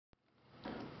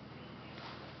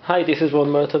Hi, this is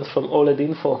Ron Mertens from OLED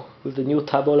Info with the new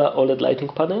Tabola OLED lighting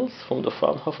panels from the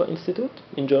Fraunhofer Institute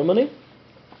in Germany.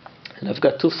 And I've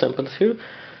got two samples here.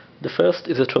 The first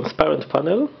is a transparent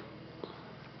panel.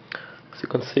 As you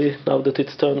can see, now that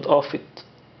it's turned off,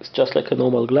 it's just like a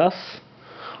normal glass.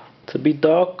 It's a bit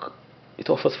dark.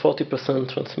 It offers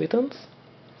 40% transmittance.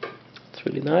 It's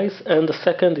really nice. And the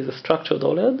second is a structured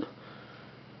OLED.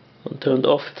 When turned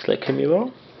off, it's like a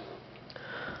mirror.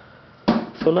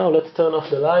 So now let's turn off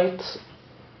the lights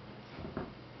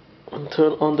and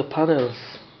turn on the panels.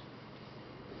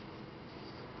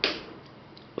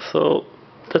 So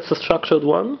that's a structured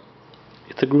one.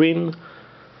 It's a green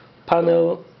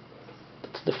panel.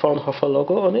 That's the Fraunhofer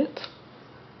logo on it.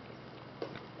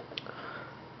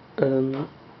 And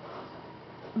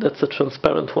that's a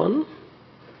transparent one.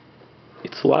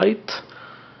 It's white,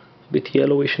 a bit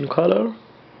yellowish in color.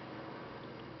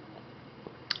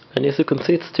 And as you can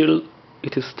see,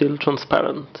 it is still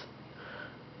transparent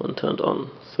when turned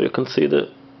on, so you can see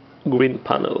the green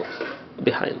panel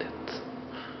behind it.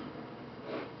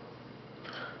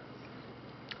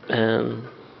 And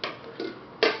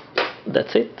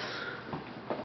that's it.